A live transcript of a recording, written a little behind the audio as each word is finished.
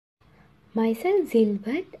Myself Zeel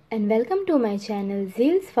Bhatt and welcome to my channel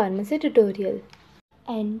Zeel's Pharmacy Tutorial.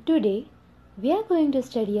 And today we are going to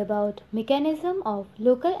study about mechanism of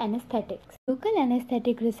local anesthetics. Local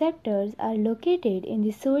anesthetic receptors are located in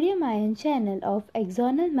the sodium ion channel of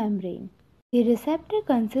axonal membrane. The receptor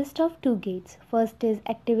consists of two gates. First is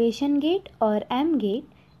activation gate or M gate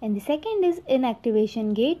and the second is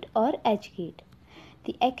inactivation gate or H gate.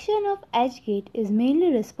 The action of H gate is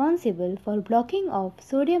mainly responsible for blocking of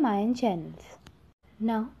sodium ion channels.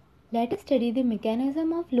 Now, let us study the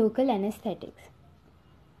mechanism of local anesthetics.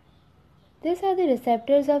 These are the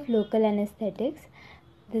receptors of local anesthetics.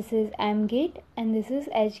 This is M gate and this is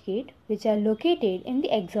H gate, which are located in the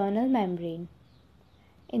axonal membrane.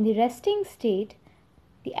 In the resting state,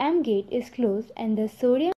 the M gate is closed and the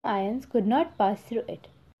sodium ions could not pass through it.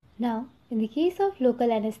 Now, in the case of local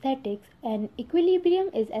anesthetics, an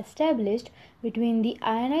equilibrium is established between the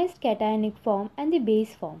ionized cationic form and the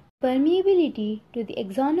base form. Permeability to the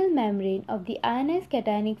axonal membrane of the ionized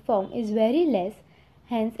cationic form is very less,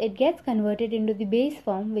 hence it gets converted into the base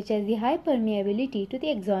form, which has the high permeability to the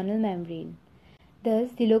axonal membrane.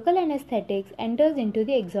 Thus, the local anesthetics enters into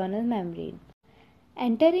the axonal membrane.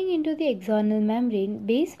 Entering into the axonal membrane,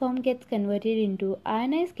 base form gets converted into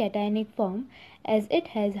ionized cationic form as it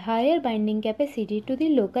has higher binding capacity to the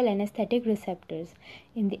local anesthetic receptors.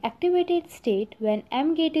 In the activated state, when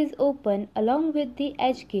M gate is open along with the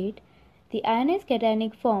H gate, the ionized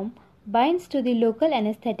cationic form binds to the local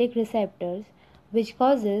anesthetic receptors, which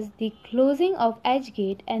causes the closing of H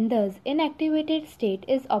gate and thus inactivated state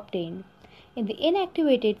is obtained. In the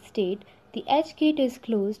inactivated state, the H gate is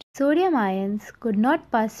closed. Sodium ions could not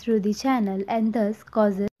pass through the channel and thus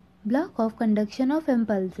causes block of conduction of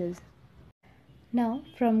impulses. Now,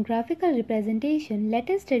 from graphical representation, let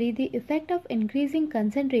us study the effect of increasing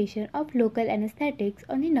concentration of local anesthetics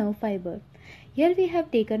on the nerve fiber. Here we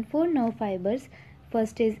have taken 4 nerve fibers.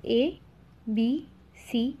 First is A, B,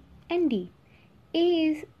 C and D. A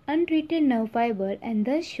is untreated nerve fiber and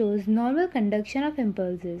thus shows normal conduction of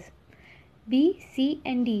impulses. B, C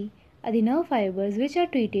and D are the nerve fibers which are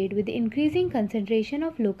treated with the increasing concentration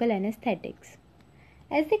of local anesthetics.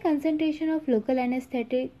 As the concentration of local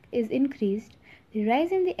anesthetic is increased, the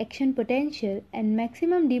rise in the action potential and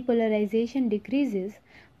maximum depolarization decreases,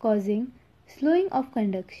 causing slowing of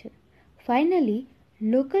conduction. Finally,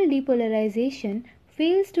 local depolarization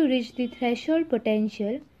fails to reach the threshold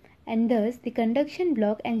potential and thus the conduction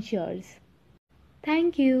block ensures.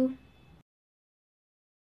 Thank you.